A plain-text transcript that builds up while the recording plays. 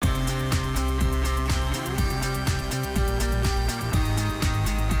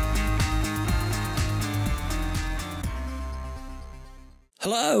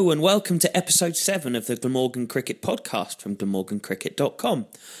Hello and welcome to episode 7 of the Glamorgan Cricket podcast from glamorgancricket.com.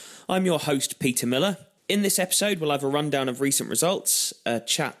 I'm your host Peter Miller. In this episode we'll have a rundown of recent results, a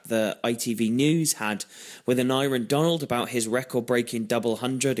chat that ITV News had with Aneurin Donald about his record-breaking double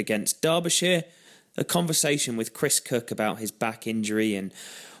 100 against Derbyshire, a conversation with Chris Cooke about his back injury and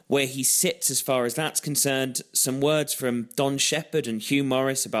where he sits as far as that's concerned, some words from Don Shepherd and Hugh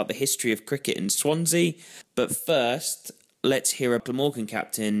Morris about the history of cricket in Swansea. But first, let's hear a Glamorgan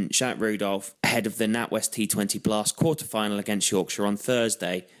captain, Jacques Rudolph, ahead of the NatWest T20 Blast quarter-final against Yorkshire on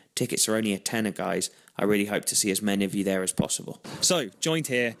Thursday. Tickets are only a tenner, guys. I really hope to see as many of you there as possible. So, joined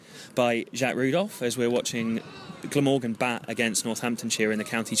here by Jacques Rudolph as we're watching Glamorgan bat against Northamptonshire in the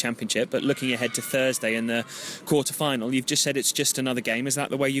County Championship, but looking ahead to Thursday in the quarter-final. You've just said it's just another game. Is that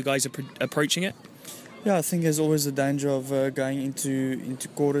the way you guys are approaching it? Yeah, I think there's always the danger of going into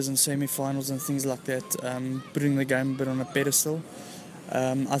quarters and semi-finals and things like that, putting the game a bit on a pedestal.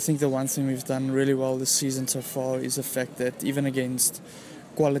 I think the one thing we've done really well this season so far is the fact that even against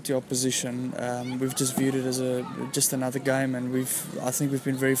quality opposition, we've just viewed it as just another game, and I think we've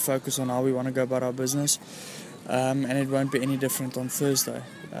been very focused on how we want to go about our business, and it won't be any different on Thursday.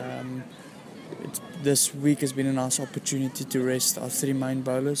 This week has been a nice opportunity to rest our three main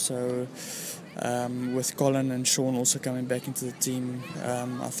bowlers, so with Colin and Sean also coming back into the team,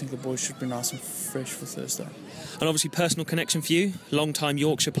 I think the boys should be nice and fresh for Thursday. And obviously personal connection for you, long-time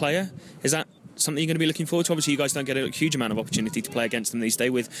Yorkshire player. Is that something you're going to be looking forward to? Obviously you guys don't get a huge amount of opportunity to play against them these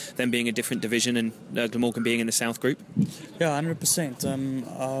days, with them being a different division and Glamorgan being in the South Group. Yeah, 100%.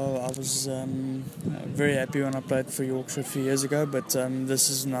 I was very happy when I played for Yorkshire a few years ago, but this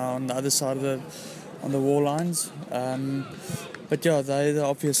is now on the other side of on the war lines. But yeah, they're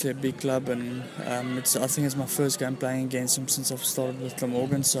obviously a big club, and I think it's my first game playing against them since I've started with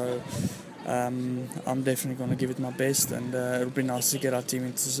Glamorgan, so I'm definitely going to give it my best, and it'll be nice to get our team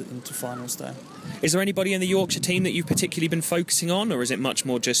into finals day. Is there anybody in the Yorkshire team that you've particularly been focusing on, or is it much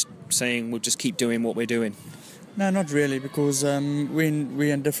more just saying we'll just keep doing what we're doing? No, not really, because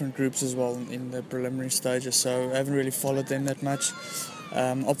we're in different groups as well in the preliminary stages, so I haven't really followed them that much.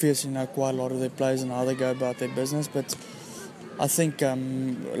 Obviously know quite a lot of their players and how they go about their business, but I think,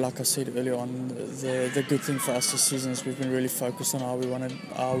 like I said earlier on, the good thing for us this season is we've been really focused on how we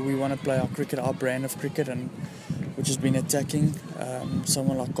want to play our cricket, our brand of cricket, and which has been attacking.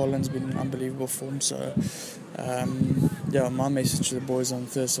 Someone like Colin's been in unbelievable form. So, my message to the boys on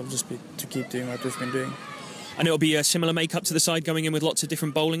Thursday will just be to keep doing what we've been doing. And it'll be a similar make-up to the side, going in with lots of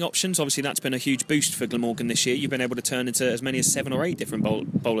different bowling options. Obviously, that's been a huge boost for Glamorgan this year. You've been able to turn into as many as 7 or 8 different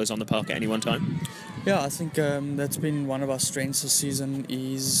bowlers on the park at any one time. Yeah, I think that's been one of our strengths this season.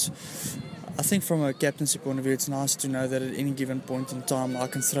 I think from a captaincy point of view, it's nice to know that at any given point in time, I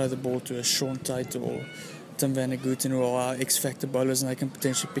can throw the ball to a Sean Tate or Tim van der Gooten, who are X-factor bowlers, and they can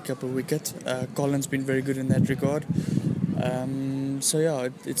potentially pick up a wicket. Colin's been very good in that regard. So yeah,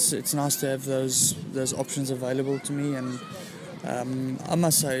 it's nice to have those options available to me, and I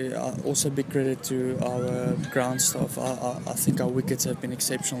must say also big credit to our ground staff. I think our wickets have been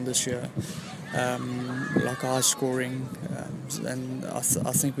exceptional this year, like high scoring, and I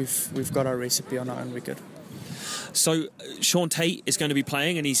think we've got our recipe on our own wicket. So Sean Tate is going to be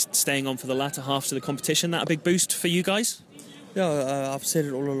playing, and he's staying on for the latter half of the competition. That a big boost for you guys? Yeah, I've said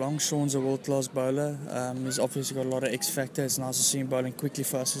it all along. Sean's a world-class bowler. He's obviously got a lot of X-factor. It's nice to see him bowling quickly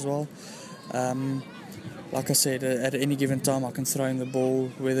for us as well. Like I said, at any given time I can throw him the ball,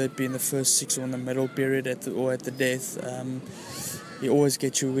 whether it be in the first 6 or in the middle period or at the death. He always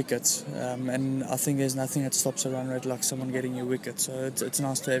gets you wickets. And I think there's nothing that stops a run rate like someone getting you wickets. So it's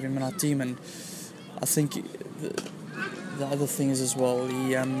nice to have him in our team. And I think the other thing is as well,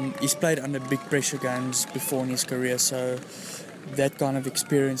 he's played under big pressure games before in his career, so that kind of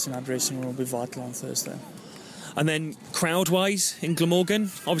experience in our dressing room will be vital on Thursday. And then crowd-wise in Glamorgan,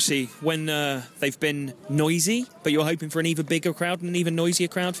 obviously when they've been noisy, but you're hoping for an even bigger crowd and an even noisier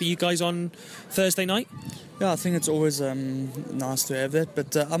crowd for you guys on Thursday night? Yeah, I think it's always nice to have that,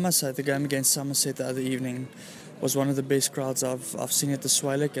 but I must say the game against Somerset the other evening was one of the best crowds I've seen at the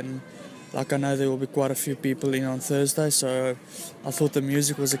Swalek, and like I know there will be quite a few people in on Thursday, so I thought the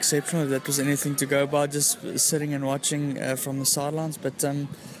music was exceptional. If that was anything to go by, just sitting and watching from the sidelines. But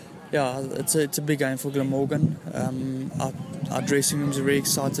yeah, it's a big game for Glamorgan. Our dressing rooms are very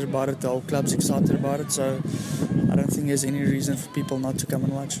excited about it. The whole club's excited about it. So I don't think there's any reason for people not to come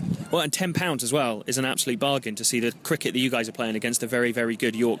and watch. Well, and £10 as well is an absolute bargain to see the cricket that you guys are playing against a very, very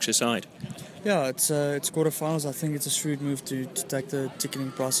good Yorkshire side. Yeah, it's quarterfinals. I think it's a shrewd move to take the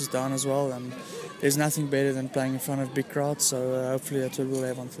ticketing prices down as well. And there's nothing better than playing in front of big crowds. So hopefully that's what we'll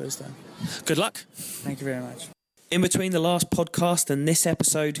have on Thursday. Good luck. Thank you very much. In between the last podcast and this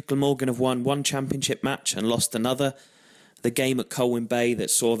episode, Glamorgan have won one championship match and lost another. The game at Colwyn Bay that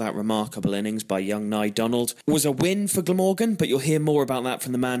saw that remarkable innings by young Aneurin Donald was a win for Glamorgan, but you'll hear more about that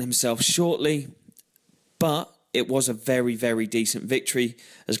from the man himself shortly. But it was a very, very decent victory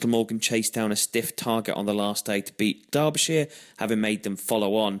as Glamorgan chased down a stiff target on the last day to beat Derbyshire, having made them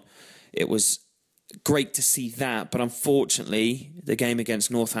follow on. It was great to see that, but unfortunately, the game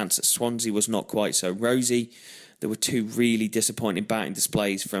against Northants at Swansea was not quite so rosy. There were two really disappointing batting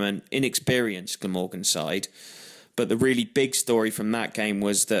displays from an inexperienced Glamorgan side. But the really big story from that game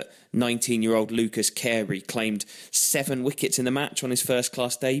was that 19-year-old Lucas Carey claimed 7 wickets in the match on his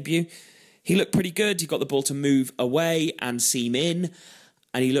first-class debut. He looked pretty good. He got the ball to move away and seam in.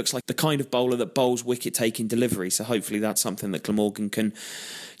 And he looks like the kind of bowler that bowls wicket-taking delivery. So hopefully that's something that Glamorgan can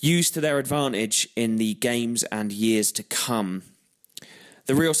use to their advantage in the games and years to come.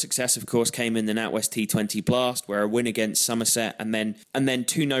 The real success, of course, came in the NatWest T20 Blast, where a win against Somerset and then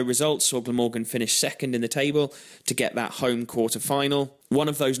 2 no results saw Glamorgan finish second in the table to get that home quarter-final. One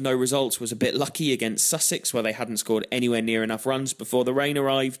of those no results was a bit lucky against Sussex, where they hadn't scored anywhere near enough runs before the rain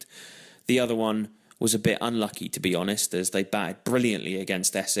arrived. The other one was a bit unlucky, to be honest, as they batted brilliantly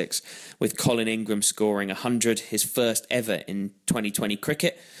against Essex, with Colin Ingram scoring 100, his first ever in 2020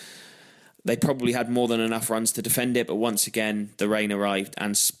 cricket. They probably had more than enough runs to defend it, but once again, the rain arrived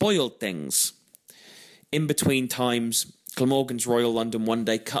and spoiled things. In between times, Glamorgan's Royal London One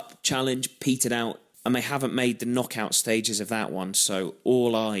Day Cup challenge petered out, and they haven't made the knockout stages of that one, so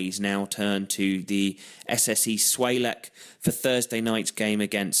all eyes now turn to the SSE Swalek for Thursday night's game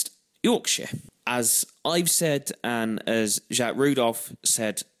against Yorkshire. As I've said, and as Jacques Rudolph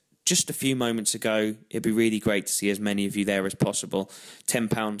said just a few moments ago, it'd be really great to see as many of you there as possible.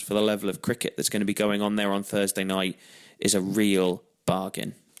 £10 for the level of cricket that's going to be going on there on Thursday night is a real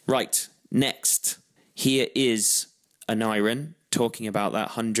bargain. Right, next, here is Aneurin talking about that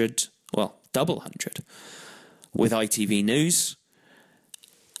 100, well, double 100 with ITV News.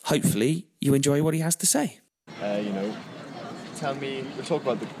 Hopefully you enjoy what he has to say. Tell me, we'll talk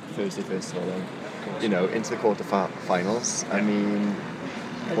about the Thursday first of all then. Into the quarter-finals. I mean,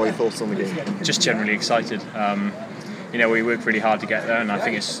 what are your thoughts on the game? Just generally excited. We worked really hard to get there, and I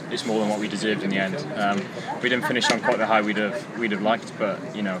think it's more than what we deserved in the end. We didn't finish on quite the high we'd have liked, but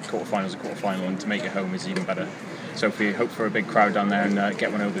quarter-final's a quarter-final, and to make it home is even better. So if we hope for a big crowd down there and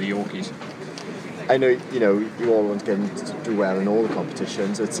get one over the Yorkies. I know, you all want to get to do well in all the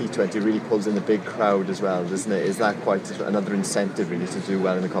competitions. At T20 really pulls in a big crowd as well, doesn't it? Is that quite another incentive really to do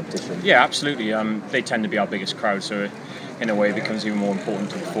well in the competition? Yeah, absolutely. They tend to be our biggest crowd, so in a way it becomes even more important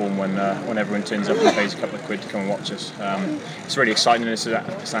to perform when everyone turns up and pays a couple of quid to come and watch us. It's really exciting, and it's an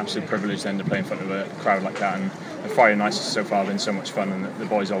absolute privilege then to play in front of a crowd like that. And the Friday nights so far have been so much fun, and the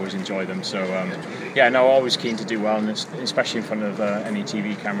boys always enjoy them. So always keen to do well, and especially in front of any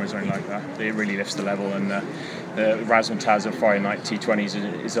TV cameras or anything like that. It really lifts the level, and the razzmatazz of Friday night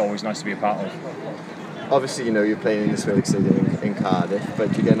T20s is always nice to be a part of. Obviously, you're playing in the Swalek Stadium in Cardiff,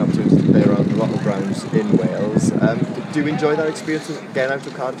 but you're getting opportunity to play around a lot of grounds in Wales. Do you enjoy that experience of getting out to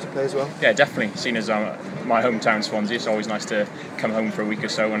Cardiff to play as well? Yeah, definitely. Seeing as my hometown Swansea, it's always nice to come home for a week or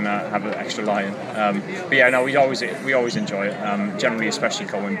so and have an extra lie-in. We always enjoy it. Generally, especially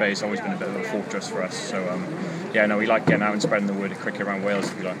Colwyn Bay, has always been a bit of a fortress for us. So we like getting out and spreading the word of cricket around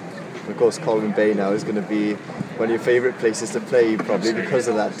Wales, if you like. Of course, Colwyn Bay now is going to be one of your favourite places to play, probably because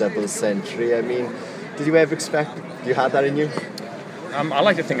of that double century. I mean, did you ever expect you had that in you? I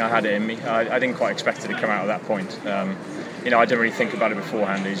like to think I had it in me. I didn't quite expect it to come out at that point. I didn't really think about it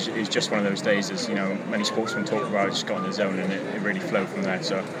beforehand. It's just one of those days, as many sportsmen talk about. I just got in the zone and it really flowed from there.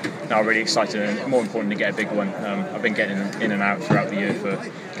 So now I'm really excited, and more important to get a big one. I've been getting in and out throughout the year for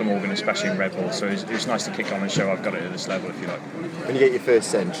Glamorgan, especially in Red Bull. So it's nice to kick on and show I've got it at this level, if you like. When you get your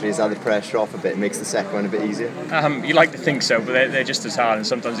first century, is that the pressure off a bit? It makes the second one a bit easier? You like to think so, but they're just as hard, and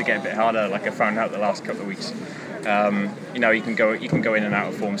sometimes they get a bit harder, like I found out the last couple of weeks. You can go in and out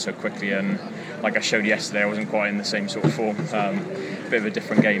of form so quickly, and like I showed yesterday, I wasn't quite in the same sort of form. Bit of a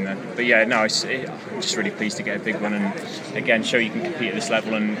different game then. But I'm just really pleased to get a big one, and again show you can compete at this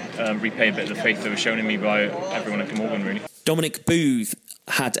level and repay a bit of the faith that was shown in me by everyone at Glamorgan, really. Dominic Booth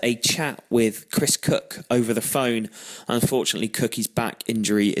had a chat with Chris Cooke over the phone. Unfortunately, Cookie's back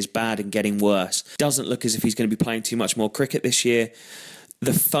injury is bad and getting worse. Doesn't look as if he's going to be playing too much more cricket this year.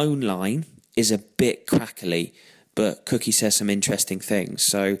 The phone line is a bit crackly, but Cookie says some interesting things.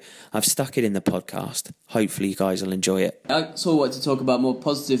 So I've stuck it in the podcast. Hopefully you guys will enjoy it. I sort of wanted to talk about more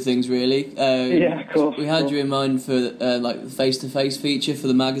positive things, really. Yeah, cool. We had you in mind for the face-to-face feature for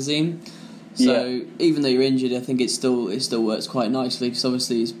the magazine. So even though you're injured, I think it still works quite nicely, because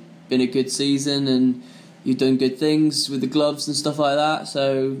obviously it's been a good season, and you've done good things with the gloves and stuff like that.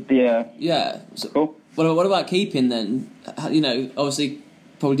 So yeah. So, cool. What about keeping then? You know, obviously,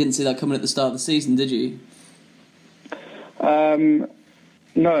 probably didn't see that coming at the start of the season, did you?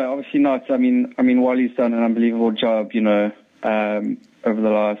 No, obviously not. I mean, Wally's done an unbelievable job, you know, over the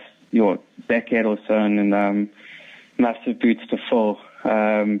last decade or so, and massive boots to fill.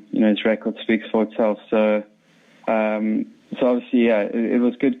 You know, his record speaks for itself. So obviously, yeah, it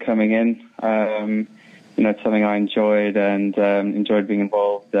was good coming in. You know, it's something I enjoyed and enjoyed being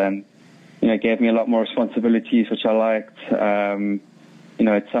involved, and you know, it gave me a lot more responsibilities, which I liked. You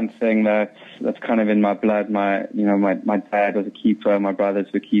know, it's something that's kind of in my blood. My dad was a keeper, my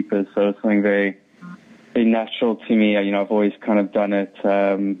brothers were keepers, so it's something very, very natural to me. You know, I've always kind of done it.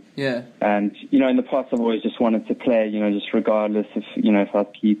 Yeah. And you know, in the past, I've always just wanted to play. You know, just regardless if I was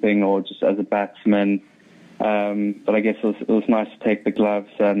keeping or just as a batsman. But I guess it was nice to take the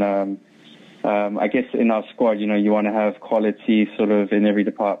gloves, and I guess in our squad, you know, you want to have quality sort of in every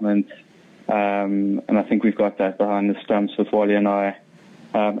department. And I think we've got that behind the stumps with Wally and I.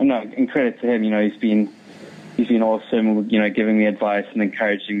 And credit to him, you know, he's been awesome, you know, giving me advice and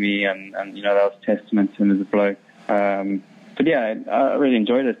encouraging me, and you know, that was testament to him as a bloke. But yeah, I really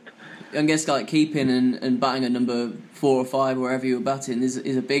enjoyed it. I guess like keeping and batting at number 4 or 5, wherever you were batting, is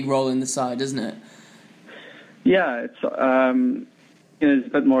a big role in the side, isn't it? Yeah, it's you know, there's a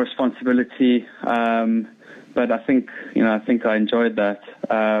bit more responsibility, but I think I enjoyed that.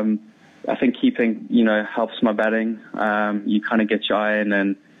 I think keeping, you know, helps my batting. You kind of get your eye in,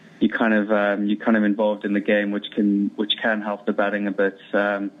 and you kind of involved in the game, which can help the batting a bit.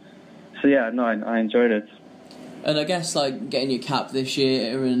 So yeah, no, I enjoyed it. And I guess like getting your cap this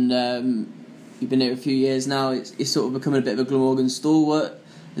year, and you've been here a few years now. It's sort of becoming a bit of a Glamorgan stalwart.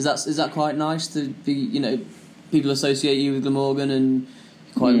 Is that quite nice to be? You know, people associate you with Glamorgan, and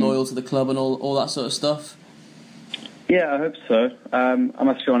you're quite loyal to the club and all that sort of stuff. Yeah, I hope so. I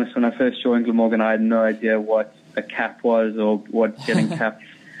must be honest, when I first joined Glamorgan, I had no idea what a cap was or what getting capped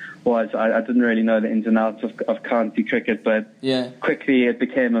was. I didn't really know the ins and outs of county cricket, but quickly it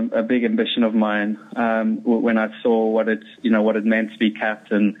became a big ambition of mine. When I saw what it meant to be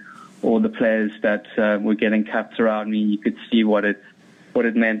capped, and all the players that were getting capped around me, you could see what it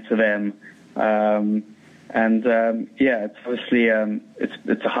meant to them. It's obviously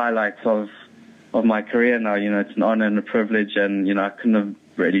it's a highlight of my career now. You know, it's an honour and a privilege, and you know, I couldn't have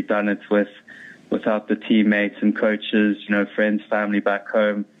really done it without the teammates and coaches, you know, friends, family back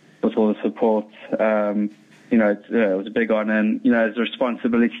home, with all the support. You know, it was a big honour, and you know, as a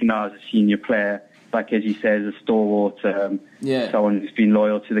responsibility now as a senior player, like as you say, as a stalwart, someone who's been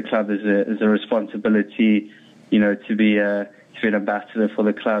loyal to the club, is a responsibility, you know, to be an ambassador for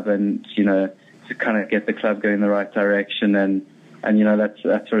the club, and you know, to kind of get the club going in the right direction, and you know,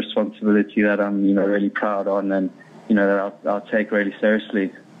 that's a responsibility that I'm, you know, really proud on, and you know, that I'll take really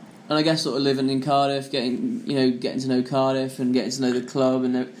seriously. And I guess sort of living in Cardiff, getting to know Cardiff and getting to know the club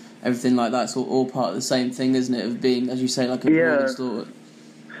and everything like that's all part of the same thing, isn't it? Of being, as you say, like a Glamorgan stalwart.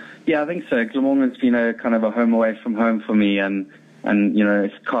 Yeah, I think so. Glamorgan's been a kind of a home away from home for me, and you know,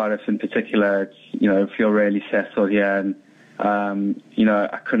 it's Cardiff in particular. It's, you know, I feel really settled here, and you know,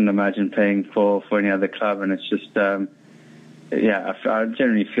 I couldn't imagine playing for any other club, and it's just. I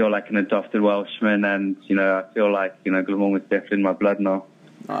generally feel like an adopted Welshman, and you know, I feel like, you know, Glamorgan's definitely in my blood now.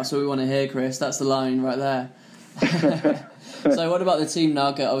 Oh, that's what we want to hear, Chris. That's the line right there. So, what about the team now?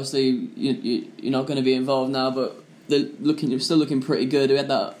 Obviously, you're not going to be involved now, but you're still looking pretty good. We had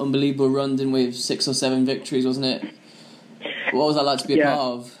that unbelievable run, didn't we? 6 or 7 victories, wasn't it? What was that like to be a part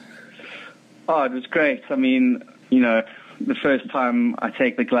of? Oh, it was great. I mean, you know, the first time I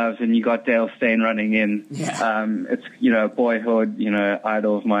take the gloves and you got Dale Steyn running in, it's, you know, boyhood, you know,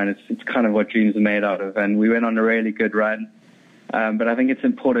 idol of mine. It's kind of what dreams are made out of. And we went on a really good run. But I think it's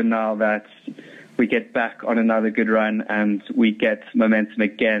important now that we get back on another good run and we get momentum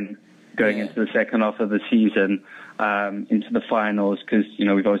again going into the second half of the season, into the finals, because, you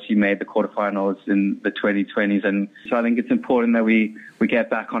know, we've obviously made the quarterfinals in the 2020s. And so I think it's important that we get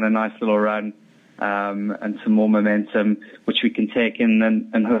back on a nice little run. And some more momentum, which we can take in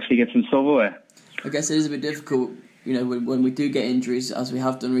and hopefully get some silverware. I guess it is a bit difficult, you know, when we do get injuries, as we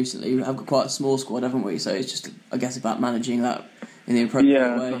have done recently. We have got quite a small squad, haven't we? So it's just, I guess, about managing that in the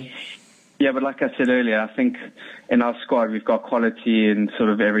appropriate way. Yeah, but like I said earlier, I think in our squad we've got quality in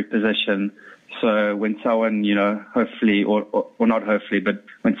sort of every position. So when someone, you know, hopefully, or not hopefully, but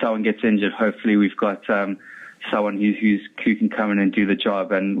when someone gets injured, hopefully we've got someone who can come in and do the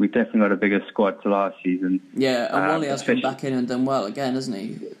job, and we've definitely got a bigger squad to last season. Yeah, and Wally has come back in and done well again, hasn't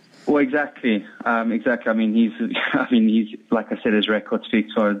he? Well, exactly. I mean, he's like I said, his record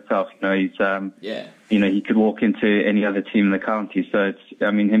speaks for itself. He's he could walk into any other team in the county. So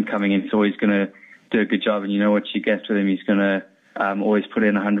him coming in, he's always going to do a good job, and you know what you get with him. He's going to always put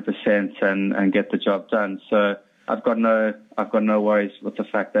in 100% and get the job done. So I've got no worries with the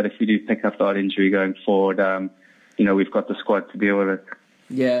fact that if we do pick up that injury going forward, we've got the squad to deal with it.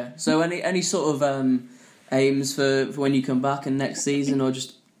 Yeah. So any sort of aims for when you come back and next season, or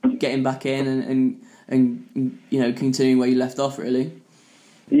just getting back in and continuing where you left off, really?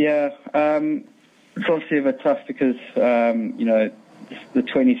 Yeah, it's obviously a bit tough because the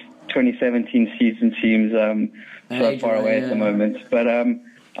 2017 season seems so far away at the moment. But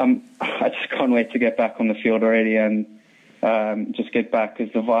I just can't wait to get back on the field already and just get back,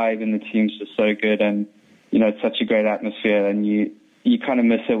 because the vibe in the team's just so good, and it's such a great atmosphere, and you kind of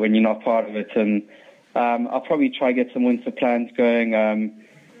miss it when you're not part of it. And I'll probably try get some winter plans going.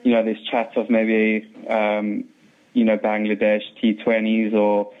 There's chats of maybe, Bangladesh T20s,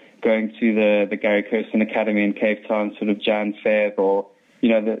 or going to the Gary Kirsten Academy in Cape Town, sort of Jan, Feb, or,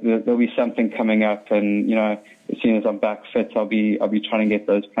 there'll be something coming up. And, as soon as I'm back fit, I'll be trying to get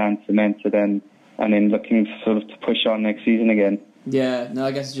those plans cemented and then looking to push on next season again. Yeah, no,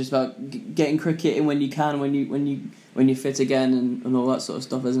 I guess it's just about getting cricket in when you can, when you're fit again, and all that sort of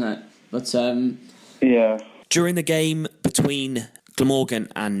stuff, isn't it? But, yeah. During the game between Glamorgan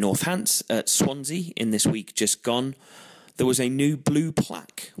and Northants at Swansea in this week just gone, there was a new blue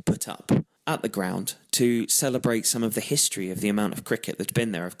plaque put up at the ground to celebrate some of the history of the amount of cricket that's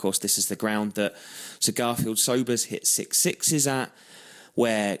been there. Of course, this is the ground that Sir Garfield Sobers hit 6 sixes at,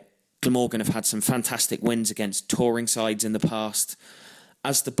 where Glamorgan have had some fantastic wins against touring sides in the past.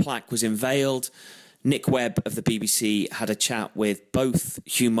 As the plaque was unveiled, Nick Webb of the BBC had a chat with both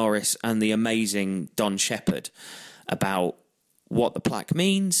Hugh Morris and the amazing Don Shepherd about what the plaque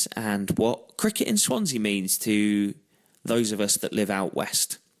means and what cricket in Swansea means to those of us that live out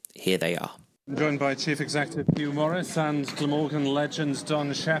west. Here they are. I'm joined by Chief Executive Hugh Morris and Glamorgan legend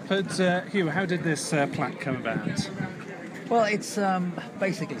Don Shepherd. Hugh, how did this plaque come about? Well, it's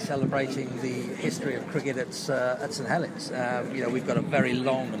basically celebrating the history of cricket at St Helens. We've got a very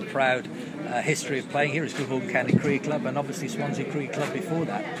long and proud history of playing here. It's Glamorgan County Cricket Club, and obviously Swansea Cricket Club before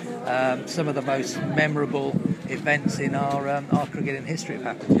that. Some of the most memorable events in our cricketing history have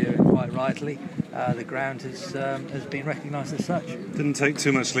happened here, and quite rightly, the ground has been recognised as such. Didn't take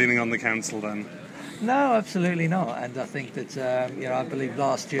too much leaning on the council then? No, absolutely not. And I think that, I believe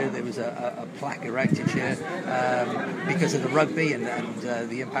last year there was a plaque erected here because of the rugby and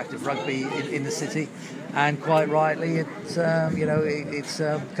the impact of rugby in the city. And quite rightly, it's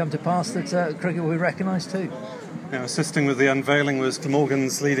come to pass that cricket will be recognised too. Now, assisting with the unveiling was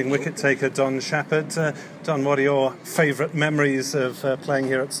Glamorgan's leading wicket taker, Don Shepherd. Don, what are your favourite memories of playing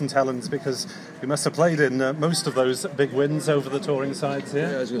here at St Helens? Because you must have played in most of those big wins over the touring sides here.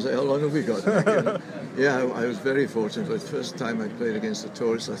 Yeah, I was going to say, how long have we got? Yeah, I was very fortunate. The first time I played against the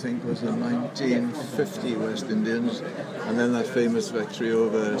tourists, I think, was the 1950 West Indians, and then that famous victory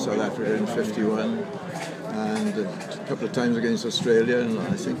over South Africa in 51, and a couple of times against Australia, and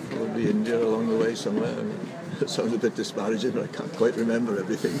I think probably India along the way somewhere. It sounds a bit disparaging, but I can't quite remember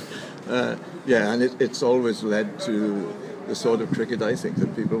everything. And it's always led to the sort of cricket I think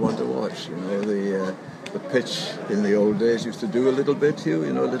that people want to watch. The pitch in the old days used to do a little bit, a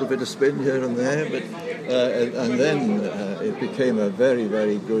little bit of spin here and there, but and then it became a very,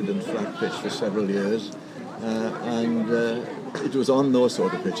 very good and flat pitch for several years, and it was on those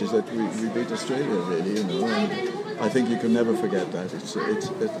sort of pitches that we beat Australia, really, and I think you can never forget that. It's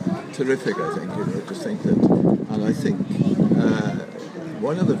terrific, I think, to think that, and I think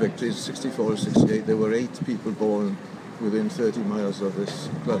one of the victories, 64 or 68, there were 8 people born within 30 miles of this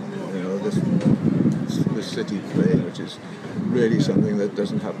club, this city playing, which is really something that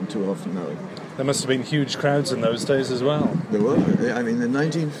doesn't happen too often now. There must have been huge crowds in those days as well. There were. I mean, the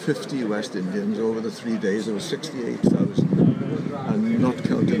 1950 West Indians, over the 3 days, there were 68,000, and not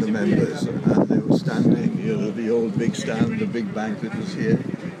counting the members. And they were standing, the old big stand, the big bank that was here.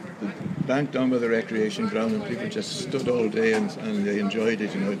 The bank down by the recreation ground, and people just stood all day and they enjoyed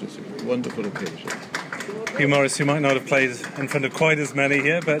it, it was a wonderful occasion. Hugh Morris, you might not have played in front of quite as many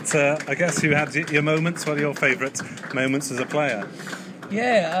here, but I guess you had your moments. What are your favourite moments as a player?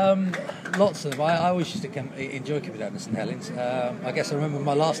 Yeah, lots of them. I always used to enjoy coming down to St Helens. I guess I remember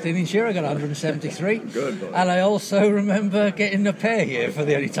my last innings here, I got 173. Good boy. And I also remember getting a pair here for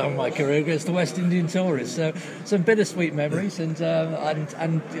the only time in my career against the West Indian Tourists. So some bittersweet memories, and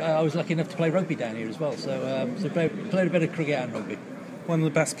I was lucky enough to play rugby down here as well. So played a bit of cricket and rugby. One of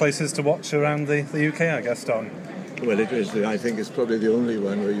the best places to watch around the UK, I guess, Don. Well, it is. I think it's probably the only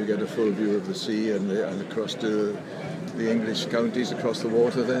one where you get a full view of the sea and across to the English counties, across the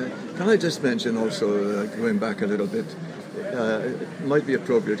water there. Can I just mention also, going back a little bit, it might be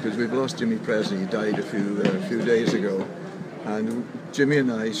appropriate because we've lost Jimmy Presley. He died a few days ago. And Jimmy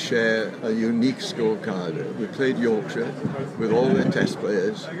and I share a unique scorecard. We played Yorkshire with all the test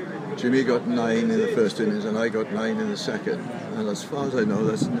players. Jimmy got 9 in the first innings and I got 9 in the second. And as far as I know,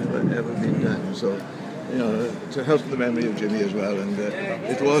 that's never ever been done. So, to help the memory of Jimmy as well. And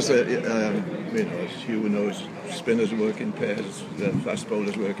it was, as Hugh knows, spinners work in pairs, fast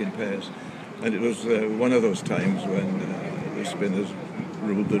bowlers work in pairs. And it was one of those times when the spinners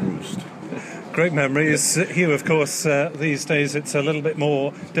ruled the roost. Great memories. Hugh, of course, these days it's a little bit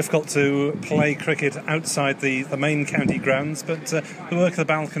more difficult to play cricket outside the main county grounds, but the work of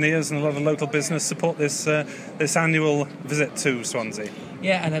the Balconeers and a lot of local business support this annual visit to Swansea.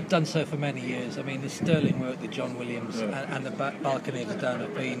 Yeah, and have done so for many years. I mean, the sterling work that John Williams and the Balconeers have done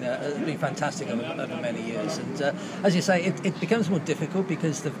have been fantastic over many years. And as you say, it becomes more difficult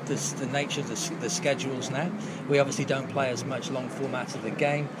because the nature of the schedules now. We obviously don't play as much long format of the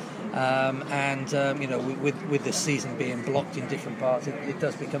game. With the season being blocked in different parts, it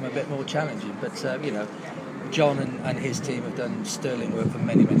does become a bit more challenging. But John and his team have done sterling work for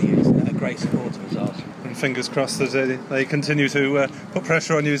many, many years, and a great supporter of ours. And fingers crossed that they continue to put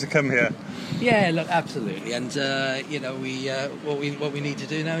pressure on you to come here. Yeah, look, absolutely. And what we need to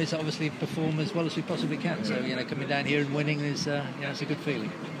do now is obviously perform as well as we possibly can. So coming down here and winning is it's a good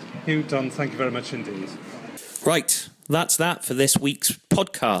feeling. Hugh, Don, thank you very much indeed. Right, that's that for this week's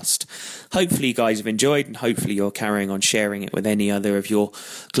podcast. Hopefully you guys have enjoyed, and hopefully you're carrying on sharing it with any other of your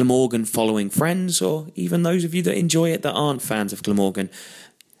Glamorgan following friends, or even those of you that enjoy it that aren't fans of Glamorgan.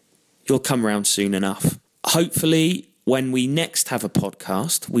 You'll come round soon enough. Hopefully when we next have a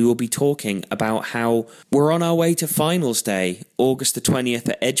podcast, we will be talking about how we're on our way to finals day, August the 20th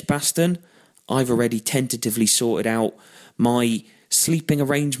at Edgbaston. I've already tentatively sorted out my sleeping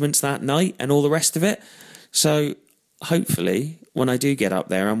arrangements that night and all the rest of it. So hopefully when I do get up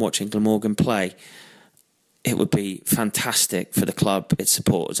there, I'm watching Glamorgan play. It would be fantastic for the club, its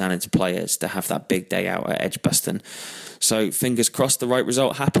supporters and its players to have that big day out at Edgbaston. So fingers crossed the right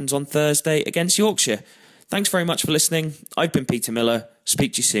result happens on Thursday against Yorkshire. Thanks very much for listening. I've been Peter Miller.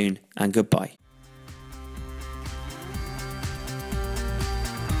 Speak to you soon and goodbye.